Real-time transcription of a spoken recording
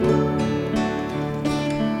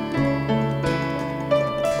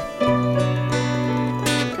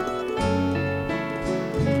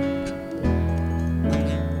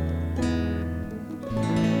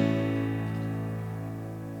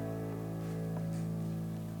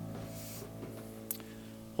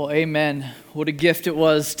Well, amen. What a gift it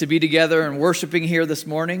was to be together and worshiping here this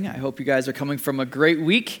morning. I hope you guys are coming from a great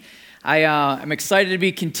week. I'm excited to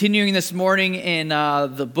be continuing this morning in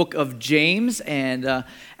the book of James. And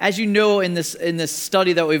as you know, in this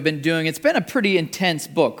study that we've been doing, it's been a pretty intense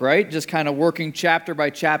book, right? Just kind of working chapter by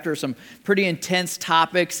chapter, some pretty intense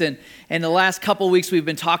topics. And in the last couple of weeks, we've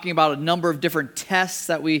been talking about a number of different tests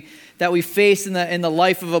that we face in the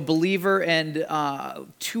life of a believer. And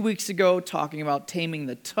 2 weeks ago, talking about taming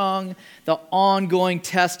the tongue, the ongoing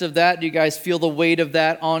test of that. Do you guys feel the weight of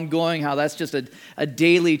that ongoing? How that's just a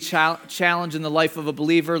daily challenge in the life of a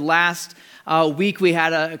believer. Last week, we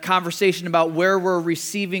had a conversation about where we're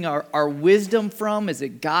receiving our wisdom from. Is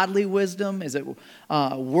it godly wisdom? Is it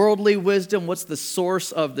worldly wisdom? What's the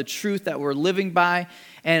source of the truth that we're living by?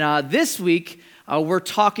 And this week, we're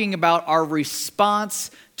talking about our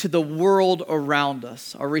response to the world around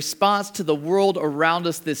us. Our response to the world around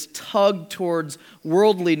us, this tug towards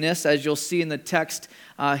worldliness, as you'll see in the text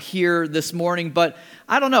here this morning. But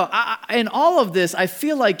I don't know, in all of this, I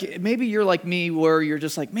feel like maybe you're like me where you're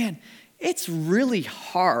just like, man, it's really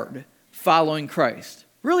hard following Christ.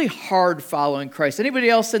 Really hard following Christ. Anybody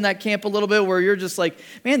else in that camp a little bit where you're just like,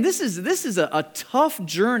 man, this is a tough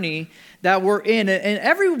journey that we're in. And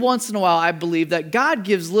every once in a while, I believe that God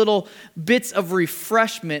gives little bits of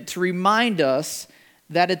refreshment to remind us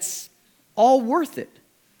that it's all worth it.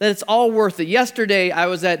 That it's all worth it. Yesterday, I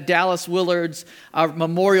was at Dallas Willard's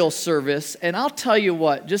memorial service, and I'll tell you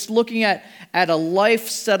what, just looking at a life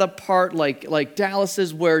set apart like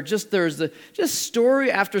Dallas's, where there's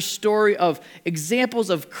story after story of examples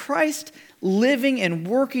of Christ living and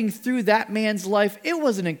working through that man's life. It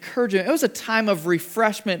was an encouragement. It was a time of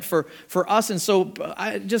refreshment for us, and so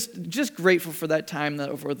I just grateful for that time,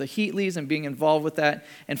 for the Heatleys and being involved with that,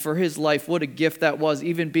 and for his life. What a gift that was,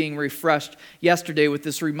 even being refreshed yesterday with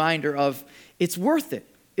this reminder of it's worth it.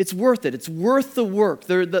 It's worth it. It's worth the work.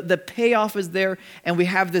 The payoff is there, and we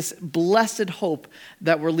have this blessed hope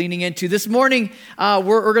that we're leaning into. This morning,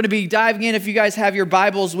 we're going to be diving in. If you guys have your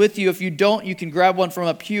Bibles with you, if you don't, you can grab one from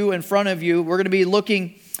a pew in front of you. We're going to be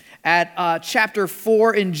looking at chapter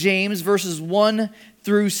 4 in James, verses 1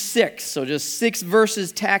 through 6. So just 6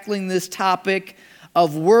 verses tackling this topic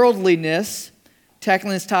of worldliness.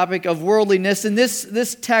 And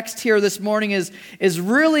this text here this morning is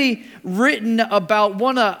really written about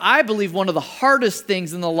I believe one of the hardest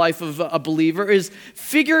things in the life of a believer is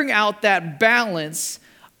figuring out that balance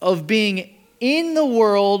of being in the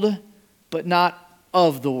world but not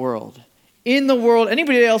of the world. In the world,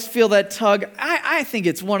 anybody else feel that tug? I think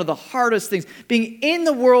it's one of the hardest things, being in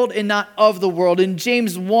the world and not of the world. In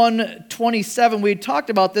James 1:27, we talked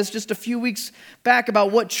about this just a few weeks back about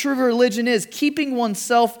what true religion is, keeping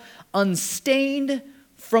oneself unstained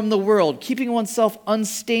from the world. Keeping oneself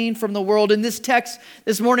unstained from the world. And this text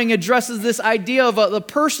this morning addresses this idea of the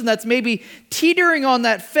person that's maybe teetering on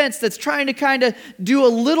that fence, that's trying to kind of do a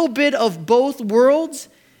little bit of both worlds.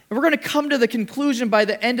 And we're going to come to the conclusion by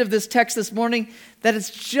the end of this text this morning that it's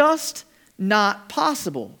just not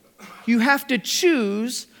possible. You have to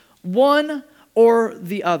choose one or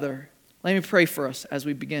the other. Let me pray for us as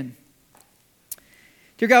we begin.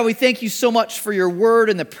 Dear God, we thank you so much for your word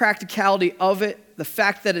and the practicality of it, the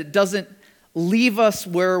fact that it doesn't leave us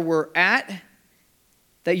where we're at,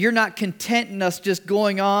 that you're not content in us just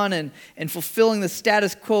going on and fulfilling the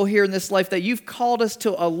status quo here in this life, that you've called us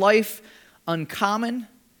to a life uncommon.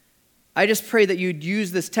 I just pray that you'd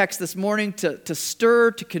use this text this morning to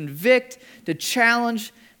stir, to convict, to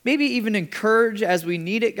challenge, maybe even encourage as we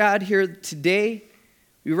need it, God, here today.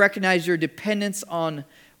 We recognize our dependence on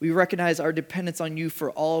you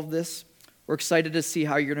for all of this. We're excited to see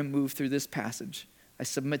how you're going to move through this passage. I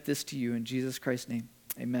submit this to you in Jesus Christ's name.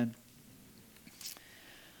 Amen.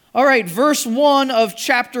 All right, verse 1 of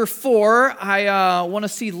chapter 4, I want to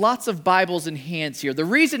see lots of Bibles in hands here. The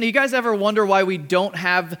reason, you guys ever wonder why we don't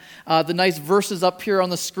have the nice verses up here on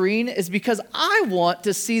the screen is because I want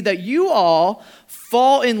to see that you all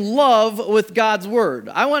fall in love with God's word.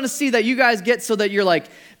 I want to see that you guys get so that you're like,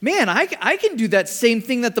 man, I can do that same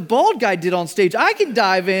thing that the bald guy did on stage. I can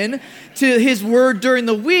dive in to his word during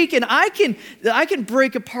the week, and I can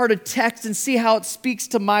break apart a text and see how it speaks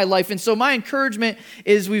to my life. And so my encouragement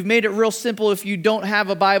is we've made it real simple. If you don't have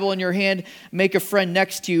a Bible in your hand, make a friend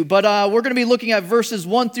next to you. But we're going to be looking at verses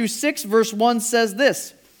 1 through 6. Verse 1 says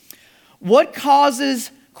this: "What causes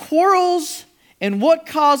quarrels and what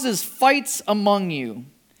causes fights among you?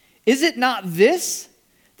 Is it not this,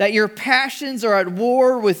 that your passions are at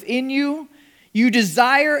war within you? You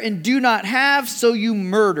desire and do not have, so you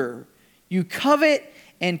murder. You covet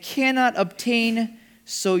and cannot obtain,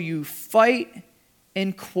 so you fight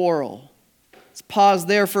and quarrel." pause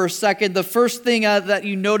there for a second. The first thing that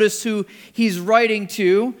you notice who he's writing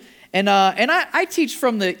to, and I teach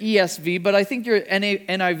from the ESV, but I think your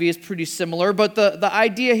NIV is pretty similar. But the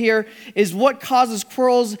idea here is what causes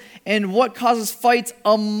quarrels and what causes fights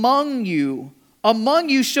among you. Among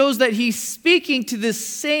you shows that he's speaking to this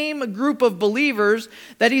same group of believers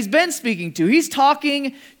that he's been speaking to. He's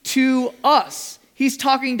talking to us. He's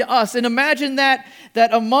talking to us. And imagine that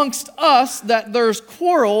amongst us, that there's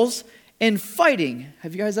quarrels and fighting.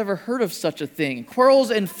 Have you guys ever heard of such a thing? Quarrels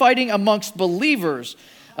and fighting amongst believers.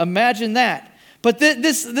 Imagine that. But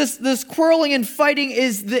this quarreling and fighting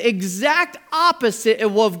is the exact opposite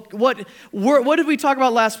of what did we talk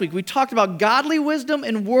about last week? We talked about godly wisdom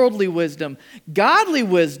and worldly wisdom. Godly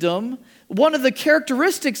wisdom, one of the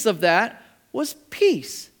characteristics of that was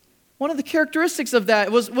peace. One of the characteristics of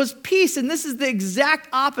that was peace, and this is the exact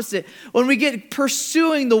opposite. When we get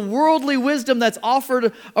pursuing the worldly wisdom that's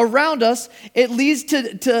offered around us, it leads to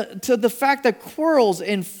the fact that quarrels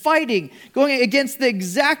and fighting, going against the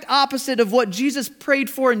exact opposite of what Jesus prayed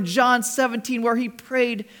for in John 17, where he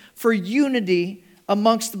prayed for unity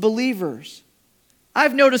amongst the believers.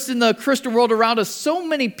 I've noticed in the Christian world around us so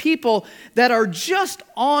many people that are just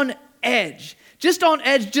on edge,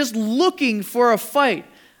 just looking for a fight.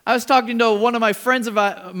 I was talking to one of my friends of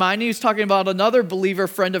mine. He was talking about another believer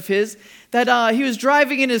friend of his that he was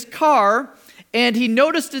driving in his car, and he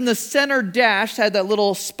noticed in the center dash had that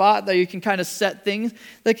little spot that you can kind of set things.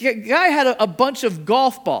 The guy had a bunch of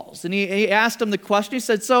golf balls, and he asked him the question. He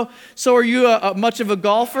said, "So are you much of a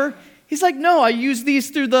golfer?" He's like, "No, I use these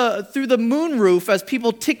through the moon roof as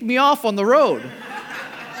people tick me off on the road."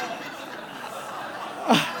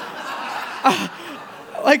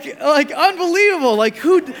 Like unbelievable. Like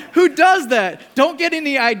who does that? Don't get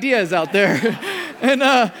any ideas out there.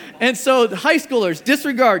 And so high schoolers,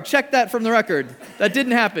 disregard, check that from the record. That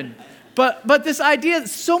didn't happen. But this idea that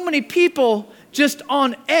so many people just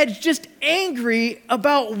on edge, just angry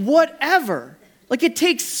about whatever. Like it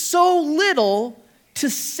takes so little to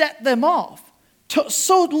set them off.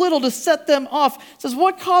 So little to set them off. It says,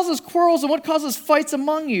 what causes quarrels and what causes fights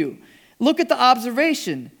among you? Look at the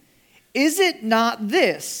observation. Is it not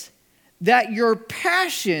this, that your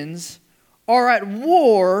passions are at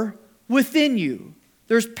war within you?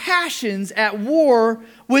 There's passions at war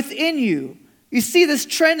within you. You see this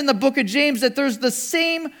trend in the book of James that there's the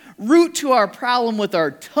same root to our problem with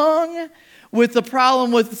our tongue, with the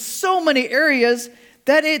problem with so many areas,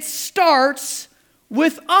 that it starts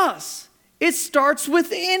with us. It starts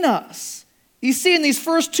within us. You see in these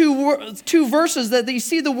first two verses that you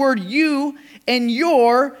see the word you and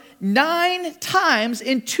your 9 times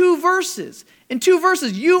in 2 verses. In 2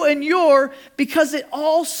 verses, you and your, because it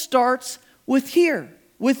all starts with here,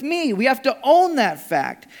 with me. We have to own that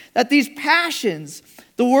fact, that these passions,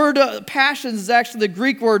 the word passions is actually the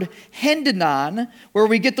Greek word hendinon, where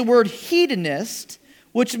we get the word hedonist,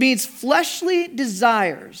 which means fleshly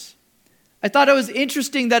desires. I thought it was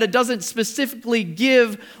interesting that it doesn't specifically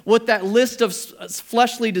give what that list of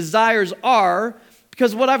fleshly desires are,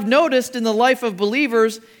 because what I've noticed in the life of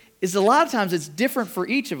believers is a lot of times it's different for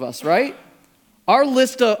each of us, right? Our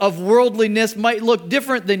list of worldliness might look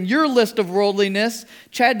different than your list of worldliness.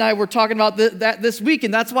 Chad and I were talking about that this week,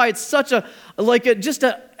 and that's why it's such a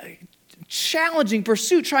challenging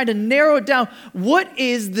pursuit, trying to narrow it down. What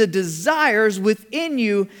is the desires within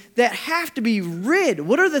you that have to be rid?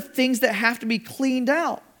 What are the things that have to be cleaned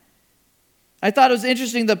out? I thought it was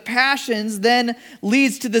interesting. The passions then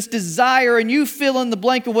leads to this desire, and you fill in the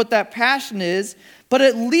blank of what that passion is, but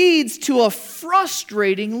it leads to a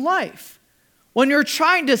frustrating life. When you're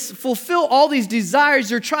trying to fulfill all these desires,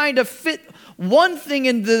 you're trying to fit one thing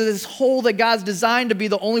into this hole that God's designed to be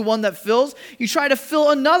the only one that fills. You try to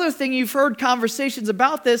fill another thing. You've heard conversations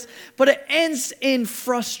about this, but it ends in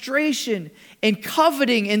frustration and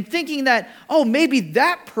coveting and thinking that, oh, maybe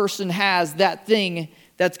that person has that thing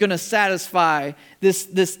that's going to satisfy this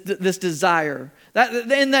desire.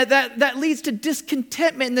 That leads to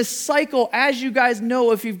discontentment in this cycle, as you guys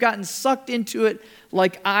know if you've gotten sucked into it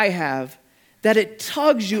like I have, that it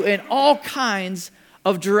tugs you in all kinds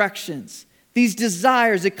of directions. These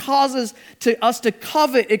desires, it causes us to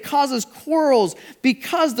covet, it causes quarrels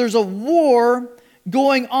because there's a war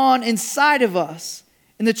going on inside of us.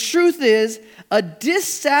 And the truth is, a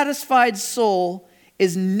dissatisfied soul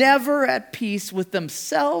is never at peace with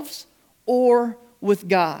themselves or with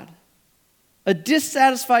God. A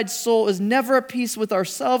dissatisfied soul is never at peace with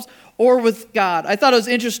ourselves or with God. I thought it was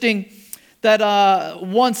interesting that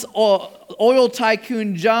once oil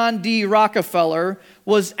tycoon John D. Rockefeller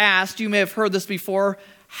was asked, you may have heard this before,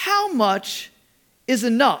 how much is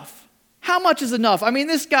enough? How much is enough? I mean,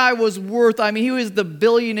 this guy was he was the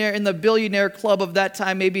billionaire in the billionaire club of that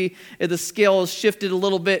time. Maybe the scale has shifted a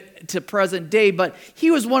little bit to present day, but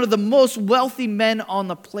he was one of the most wealthy men on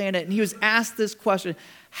the planet. And he was asked this question,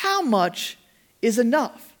 how much is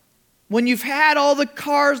enough? When you've had all the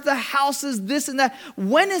cars, the houses, this and that,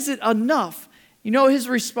 when is it enough? You know, his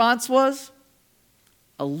response was,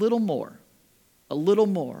 a little more,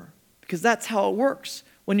 because that's how it works.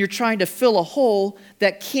 When you're trying to fill a hole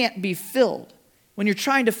that can't be filled. When you're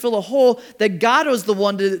trying to fill a hole that God was the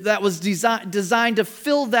one that was designed to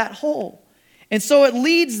fill that hole. And so it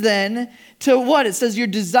leads then to what? It says, you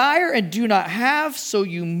desire and do not have, so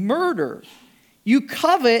you murder. You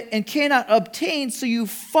covet and cannot obtain, so you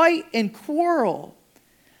fight and quarrel.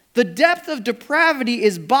 The depth of depravity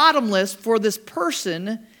is bottomless for this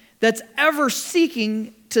person that's ever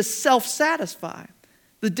seeking to self-satisfy.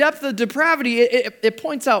 The depth of depravity, it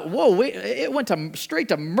points out, whoa, wait, it went straight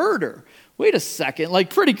to murder. Wait a second,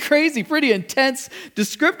 like pretty crazy, pretty intense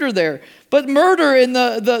descriptor there. But murder in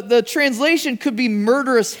the translation could be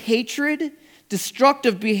murderous hatred,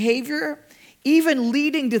 destructive behavior, even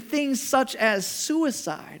leading to things such as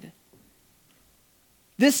suicide.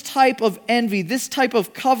 This type of envy, this type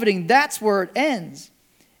of coveting, that's where it ends.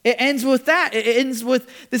 It ends with that. It ends with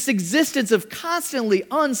this existence of constantly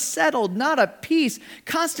unsettled, not at peace,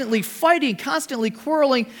 constantly fighting, constantly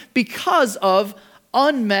quarreling because of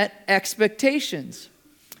unmet expectations.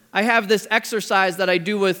 I have this exercise that I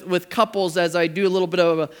do with couples as I do a little bit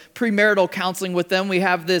of a premarital counseling with them. We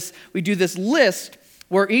do this list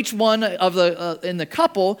where each one of in the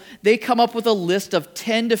couple, they come up with a list of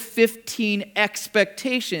 10 to 15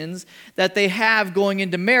 expectations that they have going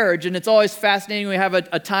into marriage. And it's always fascinating. We have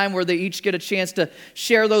a time where they each get a chance to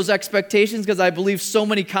share those expectations, because I believe so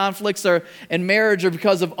many conflicts in marriage are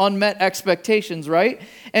because of unmet expectations, right?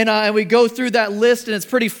 And we go through that list, and it's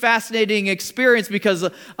pretty fascinating experience, because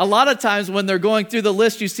a lot of times when they're going through the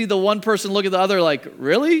list, you see the one person look at the other like,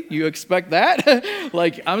 really? You expect that?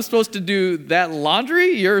 Like, I'm supposed to do that laundry?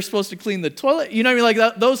 You're supposed to clean the toilet? You know what I mean?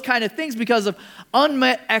 Like those kind of things because of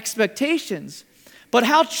unmet expectations. But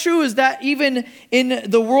how true is that even in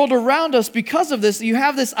the world around us because of this? You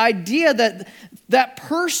have this idea that that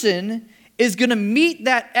person is going to meet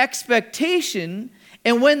that expectation,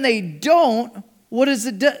 and when they don't, what does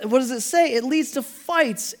it say? It leads to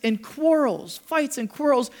fights and quarrels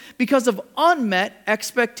because of unmet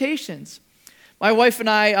expectations. My wife and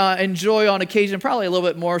I enjoy on occasion, probably a little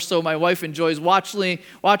bit more so, my wife enjoys watching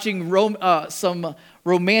some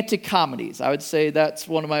romantic comedies. I would say that's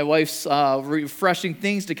one of my wife's refreshing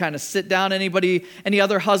things, to kind of sit down. Any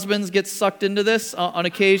other husbands get sucked into this on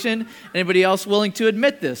occasion? Anybody else willing to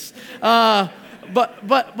admit this? But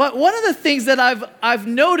one of the things that I've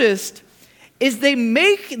noticed is they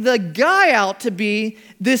make the guy out to be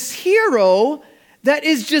this hero that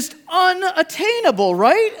is just unattainable,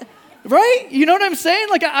 right? Right? You know what I'm saying?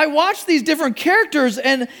 Like, I watch these different characters,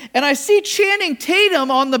 and I see Channing Tatum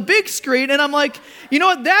on the big screen, and I'm like, you know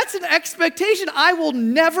what? That's an expectation I will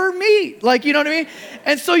never meet. Like, you know what I mean?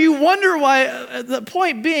 And so you wonder why, the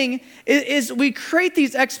point being is we create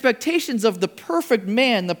these expectations of the perfect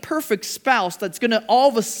man, the perfect spouse that's going to all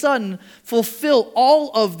of a sudden fulfill all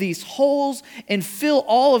of these holes and fill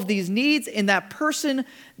all of these needs, and that person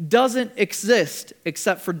doesn't exist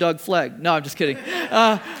except for Doug Flegg. No, I'm just kidding.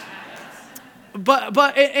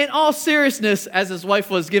 But in all seriousness, as his wife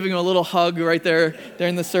was giving him a little hug right there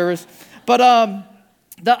during the service, but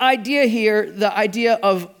the idea here, the idea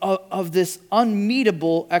of this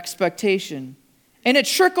unmeetable expectation, and it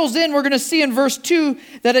trickles in. We're going to see in verse 2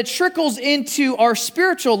 that it trickles into our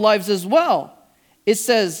spiritual lives as well. It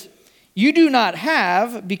says, "You do not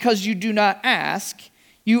have because you do not ask.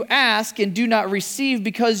 You ask and do not receive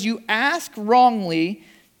because you ask wrongly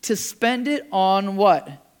to spend it on" what?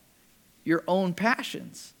 Your own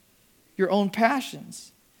passions. Your own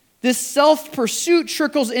passions. This self-pursuit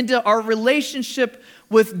trickles into our relationship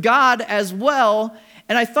with God as well.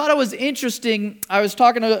 And I thought it was interesting. I was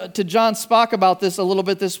talking to John Spock about this a little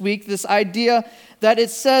bit this week. This idea that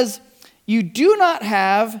it says, you do not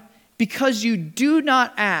have because you do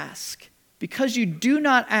not ask. Because you do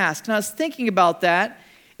not ask. And I was thinking about that.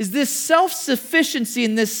 Is this self-sufficiency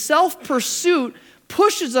and this self-pursuit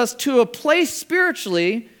pushes us to a place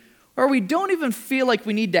spiritually where we don't even feel like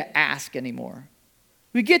we need to ask anymore.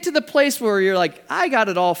 We get to the place where you're like, I got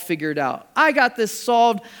it all figured out. I got this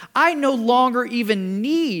solved. I no longer even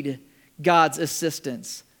need God's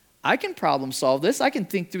assistance. I can problem solve this. I can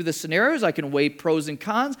think through the scenarios. I can weigh pros and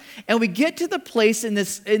cons. And we get to the place in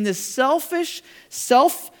this selfish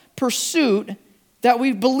self-pursuit that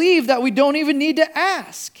we believe that we don't even need to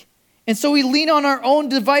ask. And so we lean on our own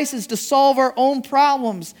devices to solve our own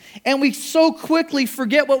problems. And we so quickly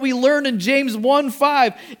forget what we learned in James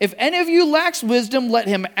 1:5. If any of you lacks wisdom, let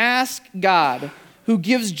him ask God, who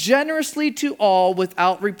gives generously to all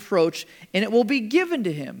without reproach, and it will be given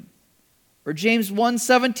to him. Or James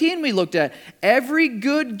 1:17 we looked at. Every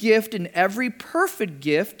good gift and every perfect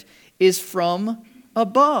gift is from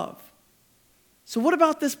above. So what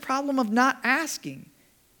about this problem of not asking?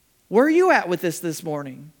 Where are you at with this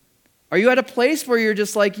morning? Are you at a place where you're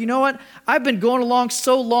just like, you know what? I've been going along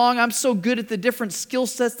so long. I'm so good at the different skill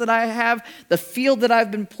sets that I have, the field that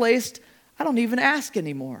I've been placed. I don't even ask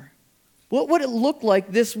anymore. What would it look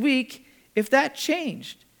like this week if that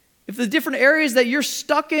changed? If the different areas that you're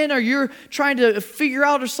stuck in or you're trying to figure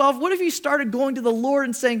out or solve, what if you started going to the Lord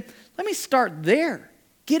and saying, let me start there,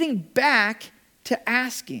 getting back to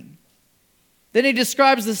asking? Then he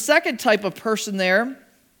describes the second type of person there,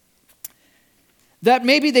 that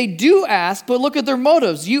maybe they do ask, but look at their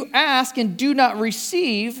motives. You ask and do not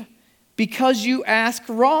receive because you ask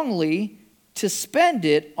wrongly to spend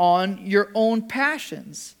it on your own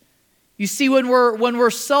passions. You see, when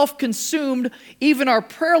we're self-consumed, even our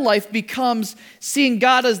prayer life becomes seeing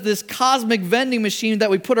God as this cosmic vending machine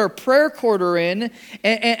that we put our prayer quarter in,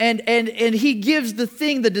 and he gives the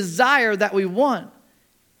thing, the desire that we want.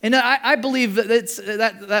 And I believe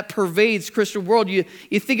that pervades Christian world. You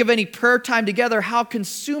think of any prayer time together, how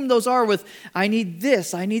consumed those are with, I need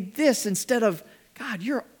this, instead of, God,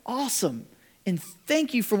 you're awesome. And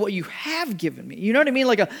thank you for what you have given me. You know what I mean?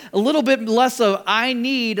 Like a little bit less of I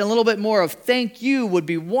need, a little bit more of thank you would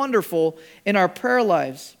be wonderful in our prayer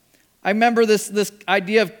lives. I remember this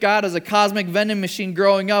idea of God as a cosmic vending machine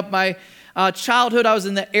growing up. My childhood, I was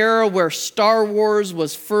in the era where Star Wars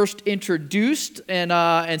was first introduced,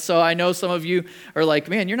 and so I know some of you are like,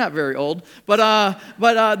 man, you're not very old. But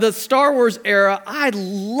the Star Wars era, I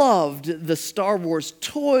loved the Star Wars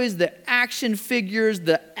toys, the action figures,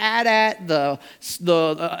 the AT-AT,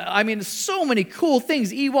 I mean, so many cool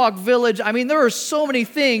things. Ewok Village. I mean, there were so many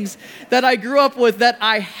things that I grew up with that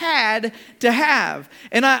I had to have.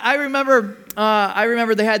 And I remember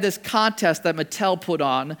they had this contest that Mattel put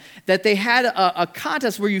on, that they had a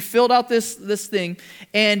contest where you filled out this thing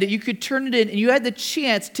and you could turn it in and you had the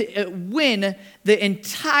chance to win the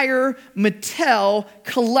entire Mattel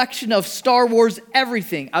collection of Star Wars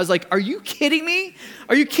everything. I was like, are you kidding me?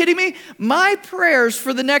 Are you kidding me? My prayers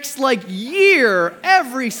for the next year,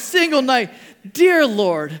 every single night, dear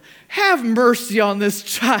Lord, have mercy on this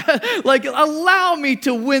child. Allow me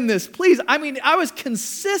to win this, please. I mean, I was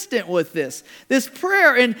consistent with this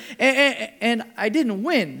prayer, and I didn't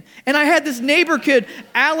win. And I had this neighbor kid,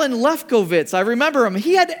 Alan Lefkowitz. I remember him.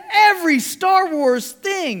 He had every Star Wars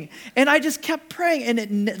thing, and I just kept praying,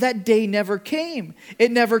 and that day never came. It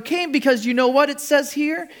never came because you know what it says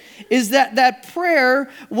here? Is that prayer,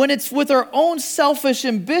 when it's with our own selfish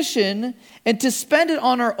ambition and to spend it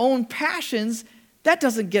on our own passions, that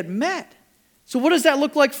doesn't get met. So what does that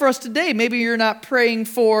look like for us today? Maybe you're not praying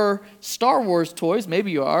for Star Wars toys.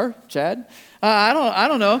 Maybe you are, Chad. I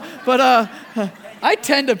don't know. But I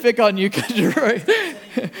tend to pick on you because you're right.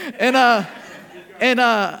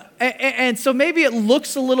 And so maybe it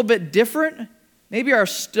looks a little bit different. Maybe our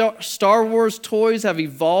Star Wars toys have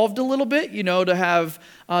evolved a little bit, to have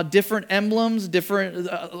different emblems, different.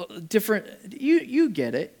 You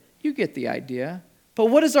get it. You get the idea. But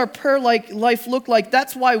what does our prayer life look like?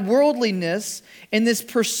 That's why worldliness and this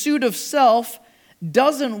pursuit of self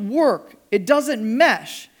doesn't work. It doesn't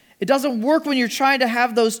mesh. It doesn't work when you're trying to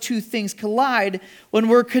have those two things collide, when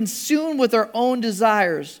we're consumed with our own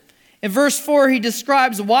desires. In verse 4, he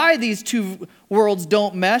describes why these two worlds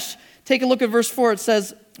don't mesh. Take a look at verse 4. It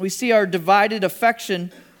says, we see our divided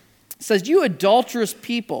affection. It says, you adulterous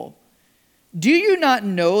people, do you not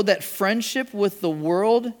know that friendship with the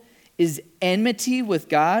world is enmity with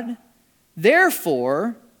God?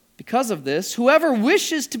 Therefore, because of this, whoever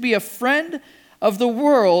wishes to be a friend of the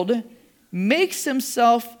world makes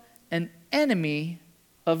himself an enemy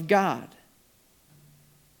of God.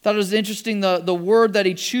 Thought it was interesting the word that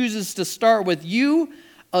he chooses to start with. You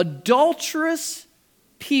adulterous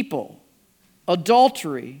people.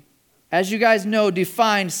 Adultery, as you guys know,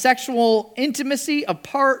 defines sexual intimacy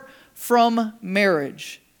apart from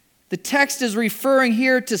marriage. The text is referring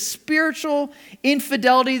here to spiritual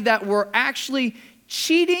infidelity, that we're actually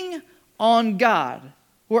cheating on God.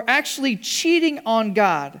 We're actually cheating on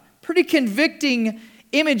God. Pretty convicting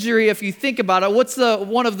imagery if you think about it. What's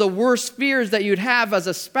one of the worst fears that you'd have as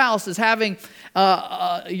a spouse is having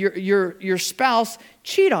your spouse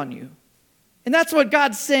cheat on you. And that's what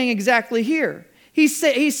God's saying exactly here. He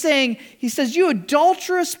says, you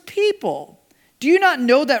adulterous people. Do you not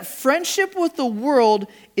know that friendship with the world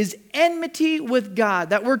is enmity with God?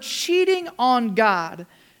 That we're cheating on God.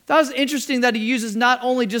 That was interesting that he uses not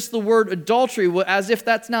only just the word adultery, as if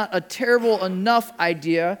that's not a terrible enough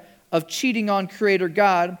idea of cheating on Creator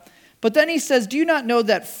God, but then he says, do you not know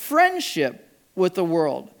that friendship with the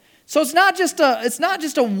world? So it's not just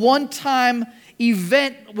a one-time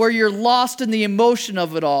event where you're lost in the emotion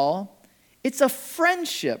of it all. It's a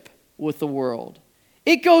friendship with the world.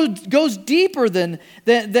 It goes deeper than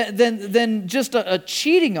just a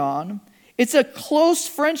cheating on. It's a close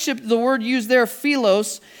friendship. The word used there,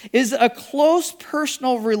 philos, is a close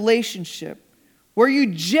personal relationship where you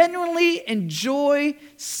genuinely enjoy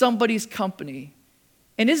somebody's company.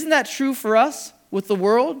 And isn't that true for us with the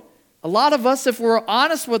world? A lot of us, if we're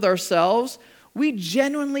honest with ourselves, we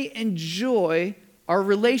genuinely enjoy our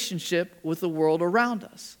relationship with the world around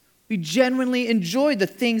us. We genuinely enjoy the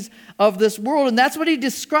things of this world. And that's what he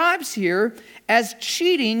describes here as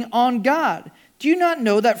cheating on God. Do you not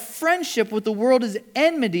know that friendship with the world is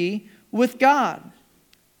enmity with God?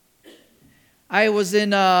 I was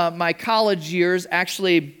in my college years,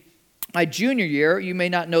 actually my junior year. You may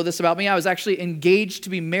not know this about me. I was actually engaged to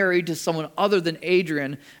be married to someone other than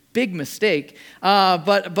Adrian. Big mistake.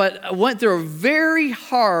 But I went through a very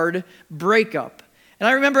hard breakup. And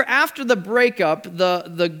I remember after the breakup,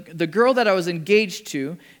 the girl that I was engaged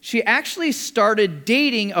to, she actually started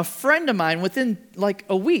dating a friend of mine within like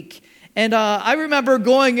a week. And I remember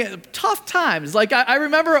going tough times. Like I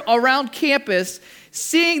remember around campus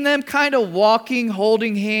seeing them kind of walking,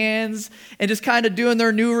 holding hands, and just kind of doing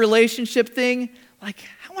their new relationship thing. Like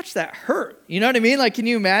how much that hurt. You know what I mean? Like can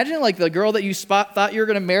you imagine like the girl that you thought you were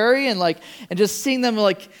going to marry and just seeing them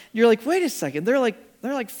like you're like, wait a second, they're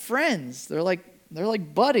like friends. They're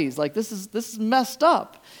like buddies. Like this is messed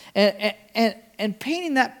up. And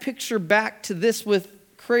painting that picture back to this with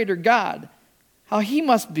Creator God, how he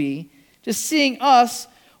must be, just seeing us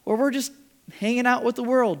where we're just hanging out with the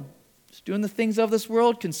world, just doing the things of this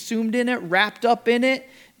world, consumed in it, wrapped up in it,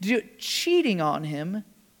 cheating on him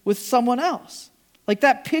with someone else. Like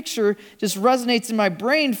that picture just resonates in my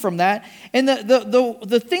brain from that. And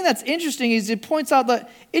the thing that's interesting is it points out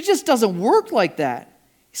that it just doesn't work like that.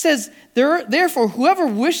 He says, therefore, whoever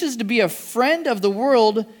wishes to be a friend of the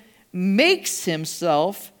world makes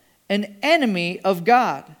himself an enemy of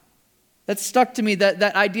God. That stuck to me,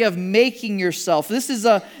 that idea of making yourself. This is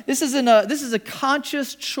a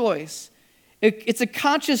conscious choice. It's a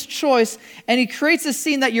conscious choice, and he creates a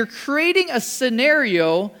scene that you're creating a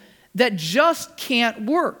scenario that just can't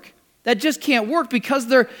work. That just can't work because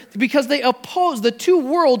they oppose, the two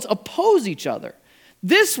worlds oppose each other.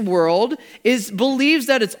 This world believes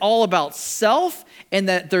that it's all about self and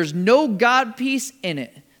that there's no God piece in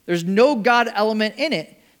it. There's no God element in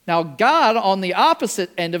it. Now, God, on the opposite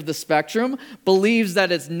end of the spectrum, believes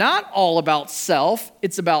that it's not all about self,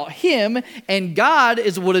 it's about him, and God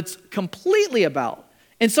is what it's completely about.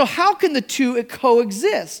 And so how can the two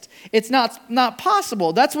coexist? It's not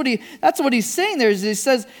possible. That's what he's saying there. Is he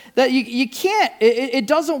says that you can't. It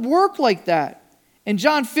doesn't work like that. In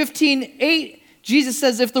John 15:8, Jesus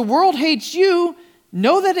says, if the world hates you,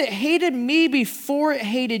 know that it hated me before it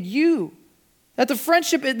hated you. That the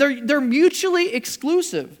friendship, they're mutually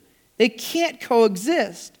exclusive. They can't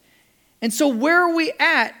coexist. And so where are we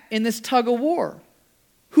at in this tug of war?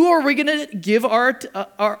 Who are we going to give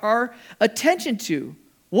our attention to?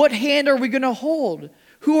 What hand are we going to hold?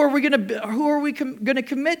 Who are we going to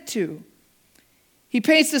commit to? He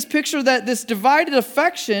paints this picture that this divided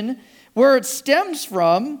affection, where it stems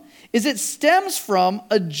from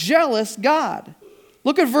a jealous God.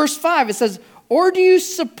 Look at verse 5. It says, or do you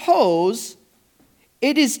suppose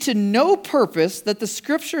it is to no purpose that the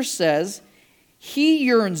scripture says he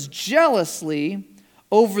yearns jealously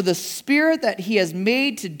over the spirit that he has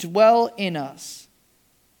made to dwell in us?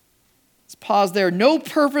 Let's pause there. No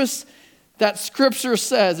purpose that scripture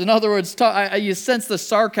says. In other words, you sense the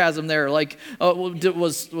sarcasm there. Like,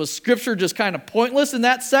 was scripture just kind of pointless in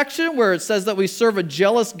that section where it says that we serve a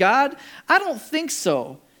jealous God? I don't think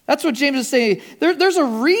so. That's what James is saying. There's a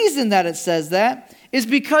reason that it says that. Is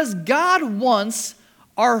because God wants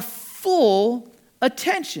our full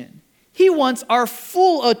attention. He wants our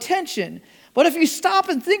full attention. But if you stop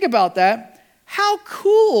and think about that, how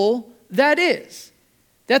cool that is.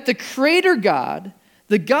 That the Creator God,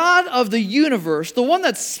 the God of the universe, the one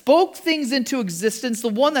that spoke things into existence, the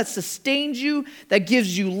one that sustains you, that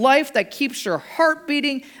gives you life, that keeps your heart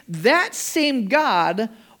beating, that same God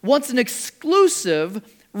wants an exclusive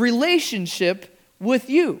relationship with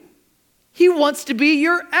you. He wants to be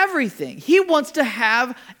your everything. He wants to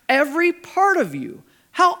have every part of you.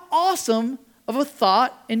 How awesome of a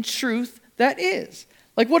thought and truth that is.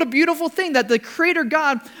 Like, what a beautiful thing that the Creator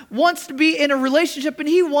God wants to be in a relationship, and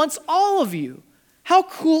He wants all of you. How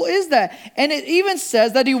cool is that? And it even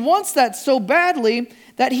says that He wants that so badly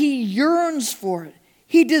that He yearns for it.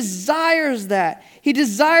 He desires that. He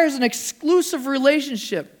desires an exclusive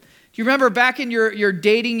relationship. Do you remember back in your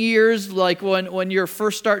dating years, like when you're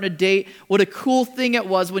first starting to date, what a cool thing it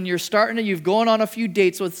was when you've gone on a few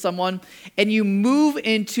dates with someone and you move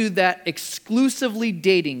into that exclusively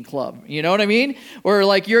dating club. You know what I mean? Where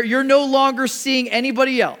like you're no longer seeing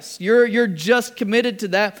anybody else. You're just committed to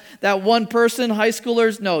that one person. High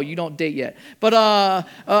schoolers, no, you don't date yet. But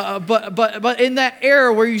in that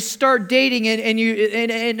era where you start dating and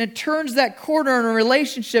it turns that corner in a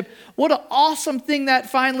relationship, what an awesome thing that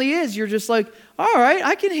finally is. You're just like, all right,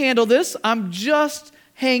 I can handle this. I'm just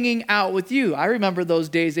hanging out with you. I remember those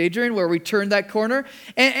days, Adrian, where we turned that corner.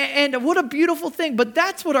 And what a beautiful thing. But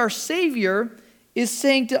that's what our Savior is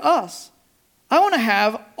saying to us. I want to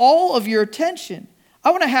have all of your attention.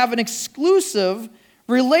 I want to have an exclusive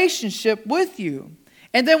relationship with you.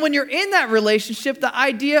 And then when you're in that relationship, the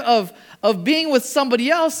idea of being with somebody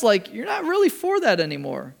else, like, you're not really for that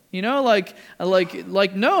anymore. You know, like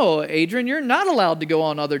no, Adrian, you're not allowed to go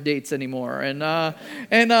on other dates anymore, and you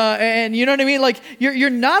know what I mean. Like you're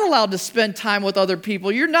not allowed to spend time with other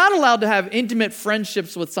people. You're not allowed to have intimate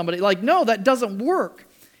friendships with somebody. Like no, that doesn't work,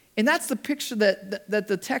 and that's the picture that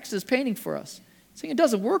the text is painting for us. It's saying it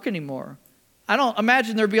doesn't work anymore. I don't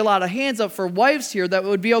imagine there'd be a lot of hands up for wives here that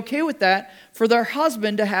would be okay with that for their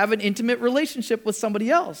husband to have an intimate relationship with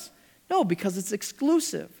somebody else. No, because it's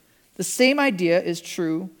exclusive. The same idea is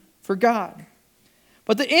true for God.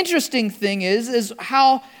 But the interesting thing is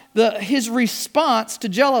how his response to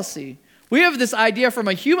jealousy. We have this idea from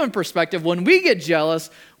a human perspective. When we get jealous,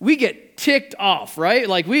 we get ticked off, right?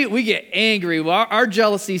 Like we get angry. Our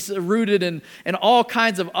jealousy is rooted in all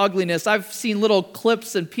kinds of ugliness. I've seen little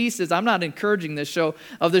clips and pieces. I'm not encouraging this show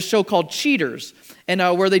called Cheaters, and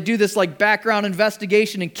where they do this like background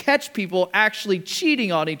investigation and catch people actually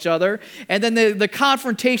cheating on each other, and then the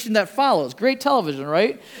confrontation that follows. Great television,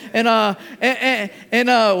 right? And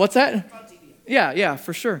what's that? Yeah,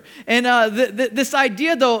 for sure. And this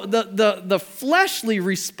idea, though, the fleshly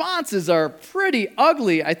responses are pretty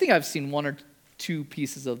ugly. I think I've seen one or two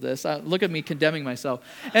pieces of this. Look at me condemning myself.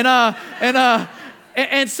 And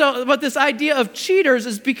so, but this idea of cheaters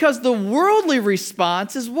is because the worldly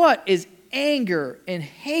response is what? Is anger and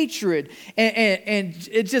hatred, and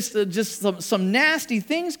it just some nasty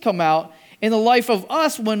things come out in the life of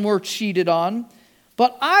us when we're cheated on.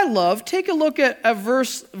 But take a look at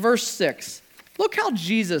verse 6. Look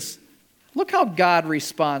how God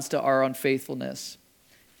responds to our unfaithfulness.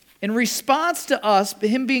 In response to us,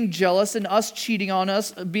 him being jealous and us cheating on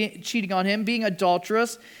him, being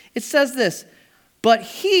adulterous, it says this, but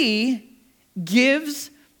he gives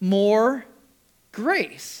more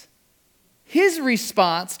grace. His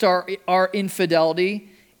response to our infidelity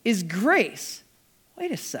is grace.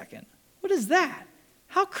 Wait a second. What is that?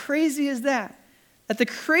 How crazy is that? That the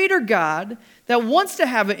Creator God that wants to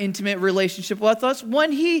have an intimate relationship with us,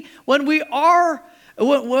 when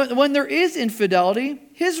there is infidelity,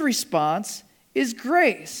 his response is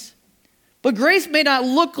grace. But grace may not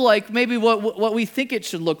look like maybe what we think it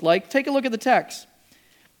should look like. Take a look at the text.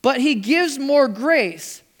 But he gives more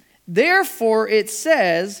grace. Therefore, it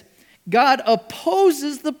says, God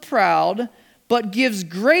opposes the proud, but gives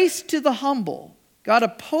grace to the humble. God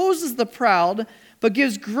opposes the proud, but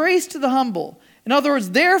gives grace to the humble. In other words,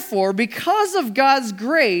 therefore, because of God's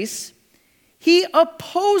grace, he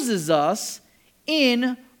opposes us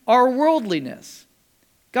in our worldliness.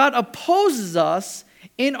 God opposes us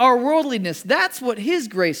in our worldliness. That's what his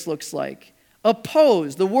grace looks like.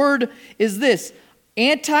 Oppose. The word is this,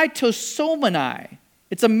 antitosomai.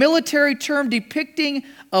 It's a military term depicting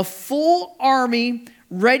a full army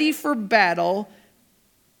ready for battle.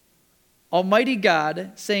 Almighty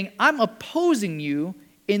God saying, I'm opposing you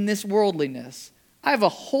in this worldliness. I have a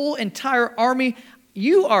whole entire army.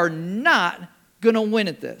 You are not going to win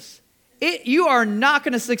at this. You are not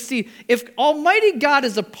going to succeed. If Almighty God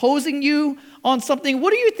is opposing you on something,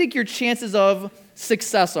 what do you think your chances of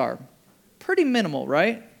success are? Pretty minimal,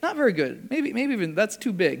 right? Not very good. Maybe even that's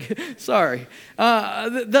too big. Sorry.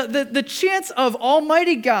 The chance of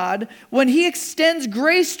Almighty God, when he extends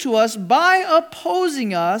grace to us by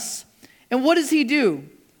opposing us, and what does he do?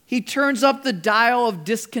 He turns up the dial of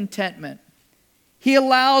discontentment. He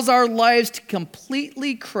allows our lives to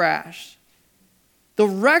completely crash. The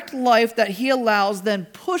wrecked life that he allows then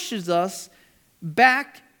pushes us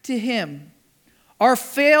back to him. Our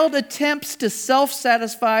failed attempts to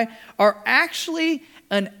self-satisfy are actually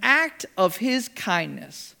an act of his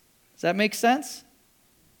kindness. Does that make sense?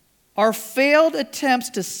 Our failed attempts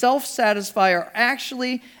to self-satisfy are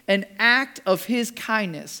actually an act of his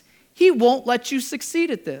kindness. He won't let you succeed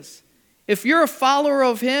at this. If you're a follower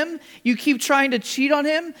of him, you keep trying to cheat on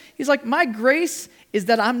him, he's like, my grace is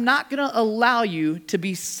that I'm not going to allow you to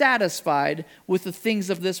be satisfied with the things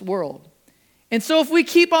of this world. And so if we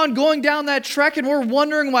keep on going down that trek and we're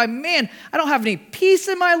wondering why, man, I don't have any peace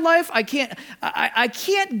in my life, I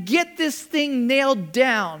can't get this thing nailed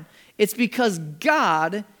down, it's because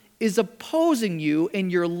God is opposing you in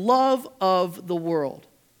your love of the world.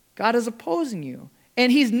 God is opposing you.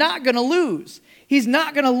 And he's not going to lose. He's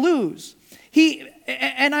not going to lose.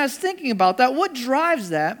 And I was thinking about that. What drives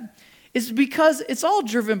that is because it's all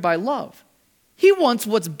driven by love. He wants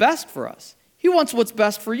what's best for us. He wants what's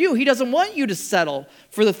best for you. He doesn't want you to settle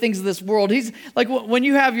for the things of this world. He's like when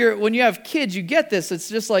you have kids, you get this. It's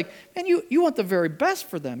just like, man, you want the very best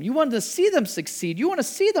for them. You want to see them succeed. You want to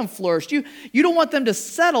see them flourish. You don't want them to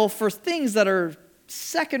settle for things that are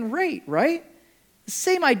second rate, right? The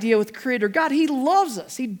same idea with Creator God. He loves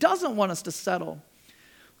us. He doesn't want us to settle.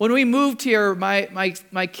 When we moved here,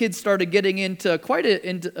 my kids started getting into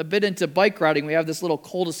a bit into bike riding. We have this little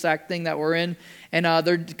cul-de-sac thing that we're in, and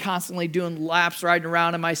they're constantly doing laps, riding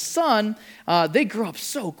around. And my son, they grow up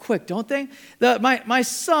so quick, don't they? My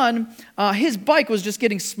son, his bike was just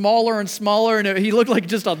getting smaller and smaller, and he looked like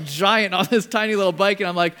just a giant on this tiny little bike. And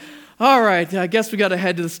I'm like, all right, I guess we got to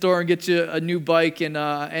head to the store and get you a new bike.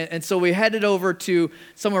 And so we headed over to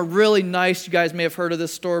somewhere really nice. You guys may have heard of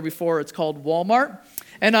this store before. It's called Walmart.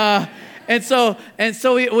 And so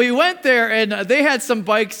we went there, and they had some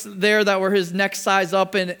bikes there that were his next size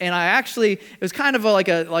up, and I actually, it was kind of like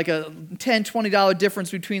a $10, $20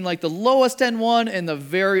 difference between like the lowest end one and the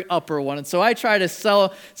very upper one. And so I tried to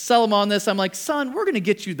sell him on this. I'm like, son, we're going to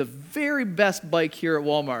get you the very best bike here at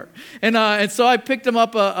Walmart. And so I picked him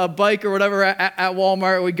up a bike or whatever at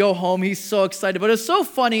Walmart. We go home. He's so excited. But it was so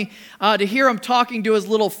funny to hear him talking to his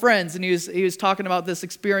little friends, and he was talking about this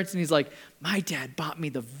experience, and he's like, my dad bought me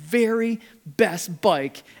the very best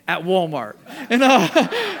bike at Walmart. And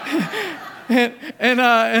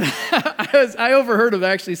I overheard him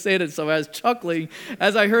actually saying it, so I was chuckling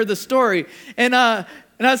as I heard the story. And I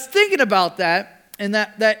was thinking about that, and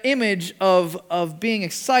that image of being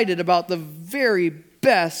excited about the very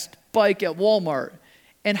best bike at Walmart,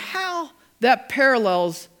 and how that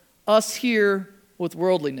parallels us here with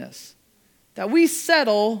worldliness. That we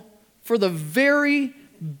settle for the very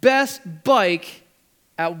best bike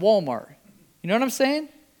at Walmart. You know what I'm saying?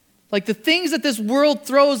 Like the things that this world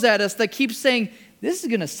throws at us that keep saying, this is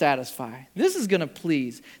going to satisfy, this is going to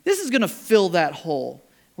please, this is going to fill that hole.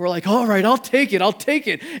 We're like, all right, I'll take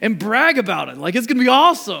it, and brag about it. Like, it's going to be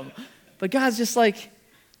awesome. But God's just like,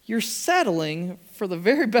 you're settling for the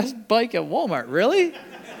very best bike at Walmart. Really?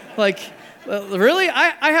 Like, really?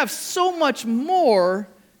 I have so much more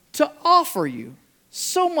to offer you.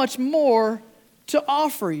 So much more to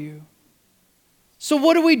offer you. So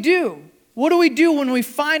what do we do? What do we do when we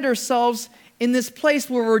find ourselves in this place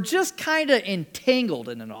where we're just kind of entangled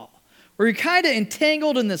in it all? Where you're kind of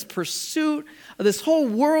entangled in this pursuit of this whole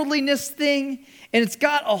worldliness thing, and it's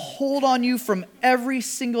got a hold on you from every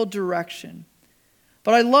single direction.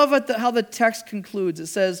 But I love how the text concludes. It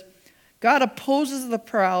says, God opposes the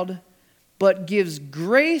proud, but gives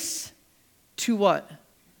grace to what?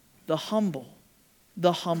 The humble.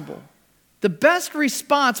 The humble. The best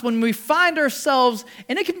response when we find ourselves,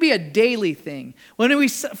 and it can be a daily thing, when we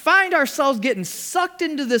find ourselves getting sucked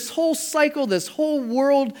into this whole cycle, this whole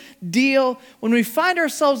world deal, when we find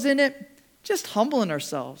ourselves in it, just humbling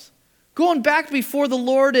ourselves, going back before the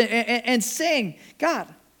Lord and saying, God,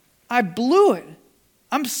 I blew it.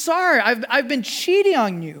 I'm sorry. I've been cheating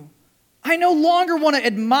on you. I no longer want to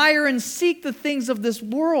admire and seek the things of this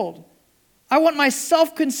world. I want my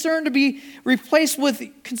self-concern to be replaced with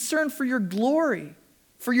concern for your glory,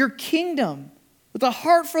 for your kingdom, with a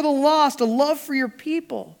heart for the lost, a love for your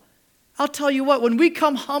people. I'll tell you what, when we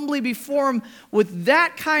come humbly before him with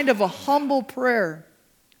that kind of a humble prayer,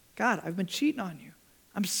 God, I've been cheating on you.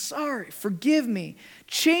 I'm sorry. Forgive me.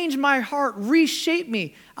 Change my heart. Reshape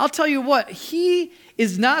me. I'll tell you what, he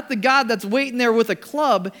is not the God that's waiting there with a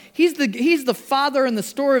club. He's the father in the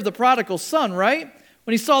story of the prodigal son, right?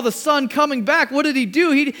 When he saw the son coming back, what did he do?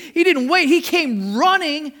 He didn't wait. He came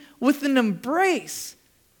running with an embrace.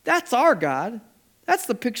 That's our God. That's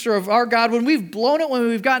the picture of our God. When we've blown it, when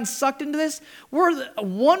we've gotten sucked into this, we're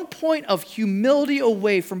 1 point of humility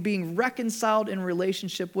away from being reconciled in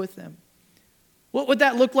relationship with him. What would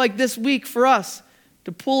that look like this week for us?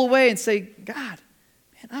 To pull away and say, God,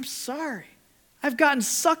 man, I'm sorry. I've gotten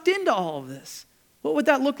sucked into all of this. What would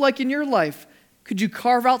that look like in your life? Could you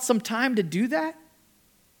carve out some time to do that?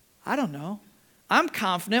 I don't know. I'm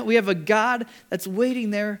confident we have a God that's waiting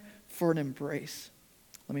there for an embrace.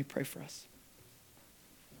 Let me pray for us.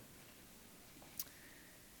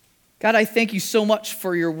 God, I thank you so much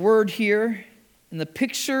for your word here and the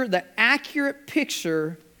picture, the accurate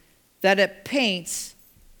picture that it paints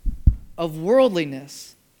of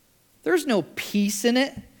worldliness. There's no peace in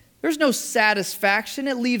it. There's no satisfaction.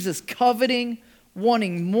 It leaves us coveting,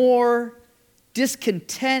 wanting more,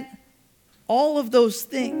 discontent, all of those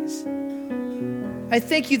things. I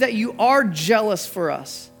thank you that you are jealous for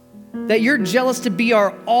us, that you're jealous to be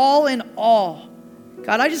our all in all.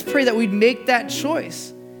 God, I just pray that we'd make that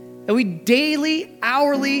choice, that we daily,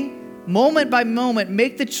 hourly, moment by moment,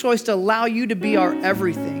 make the choice to allow you to be our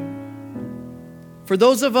everything. For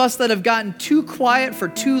those of us that have gotten too quiet for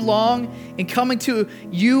too long in coming to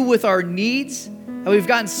you with our needs, and we've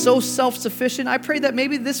gotten so self-sufficient, I pray that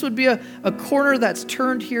maybe this would be a corner that's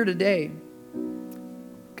turned here today.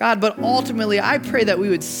 God, but ultimately, I pray that we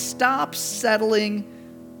would stop settling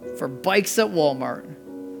for bikes at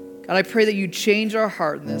Walmart. God, I pray that you change our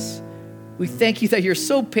heart in this. We thank you that you're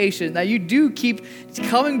so patient, that you do keep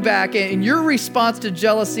coming back, and your response to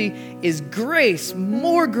jealousy is grace,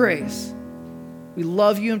 more grace. We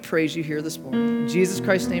love you and praise you here this morning. In Jesus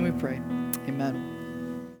Christ's name we pray. Amen.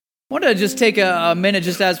 I wanted to just take a minute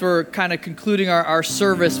just as we're kind of concluding our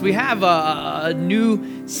service. We have a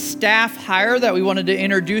new staff hire that we wanted to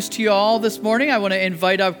introduce to you all this morning. I want to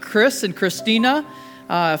invite up Chris and Christina,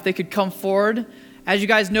 if they could come forward. As you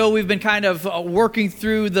guys know, we've been kind of working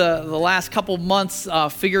through the last couple months,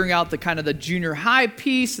 figuring out the junior high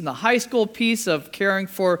piece and the high school piece of caring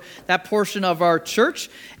for that portion of our church.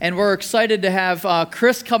 And we're excited to have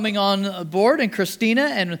Chris coming on board and Christina.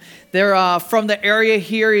 And they're from the area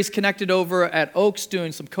here. He's connected over at Oaks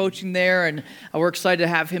doing some coaching there. And we're excited to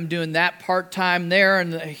have him doing that part-time there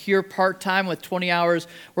and here part-time with 20 hours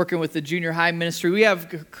working with the junior high ministry. We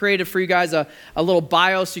have created for you guys a little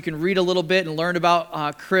bio so you can read a little bit and learn about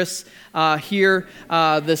Chris here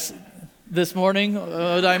this morning.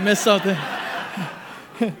 Did I miss something?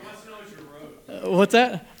 What's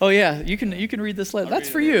that? Oh yeah, you can read this letter. That's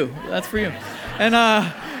for you. That's for you.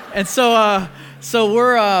 And so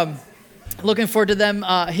we're looking forward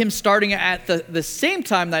to him starting at the same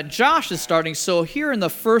time that Josh is starting. So here in the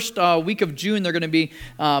first week of June, they're going to be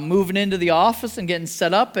moving into the office and getting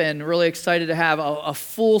set up, and really excited to have a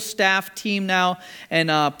full staff team now in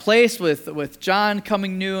place with John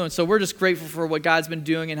coming new. And so we're just grateful for what God's been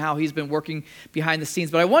doing and how he's been working behind the scenes.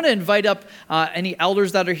 But I want to invite up any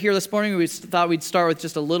elders that are here this morning. We thought we'd start with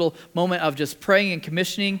just a little moment of just praying and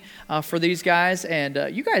commissioning for these guys.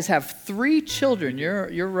 And you guys have 3 children.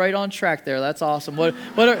 You're right on track there. That's awesome. What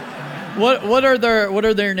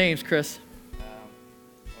are their names, Chris?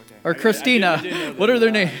 Okay. Or Christina? What are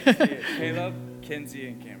their names? Caleb, Kenzie,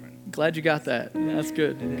 and Cameron. Glad you got that. Yeah, that's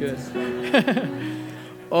good. Good.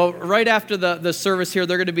 Well, right after the service here,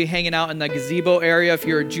 they're going to be hanging out in the gazebo area. If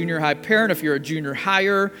you're a junior high parent, if you're a junior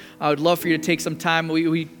higher, I would love for you to take some time.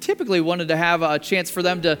 We typically wanted to have a chance for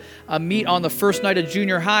them to meet on the first night of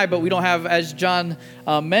junior high, but we don't have, as John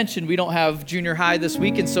mentioned, we don't have junior high this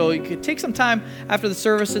week. And so you could take some time after the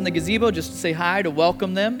service in the gazebo just to say hi, to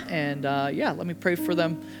welcome them. And let me pray for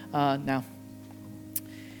them now.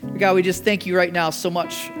 God, we just thank you right now so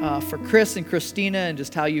much for Chris and Christina and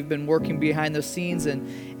just how you've been working behind the scenes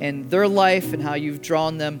and their life and how you've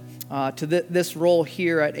drawn them to this role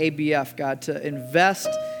here at ABF, God, to invest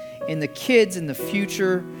in the kids and the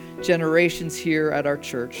future generations here at our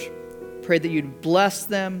church. Pray that you'd bless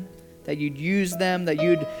them, that you'd use them, that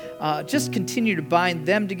you'd just continue to bind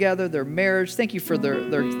them together, their marriage. Thank you for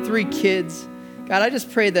their 3 kids. God, I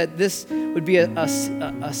just pray that this would be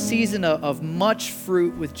a season of much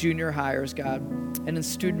fruit with junior hires, God, and in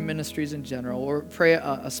student ministries in general. Or pray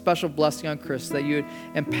a special blessing on Chris, that you would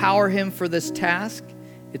empower him for this task.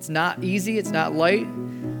 It's not easy, it's not light.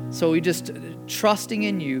 So we just trusting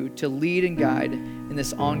in you to lead and guide in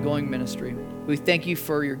this ongoing ministry. We thank you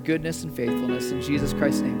for your goodness and faithfulness. In Jesus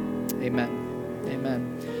Christ's name, amen.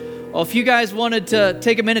 Amen. Well, if you guys wanted to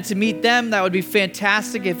take a minute to meet them, that would be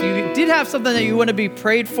fantastic. If you did have something that you want to be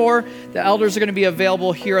prayed for, the elders are going to be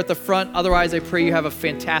available here at the front. Otherwise, I pray you have a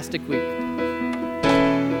fantastic week.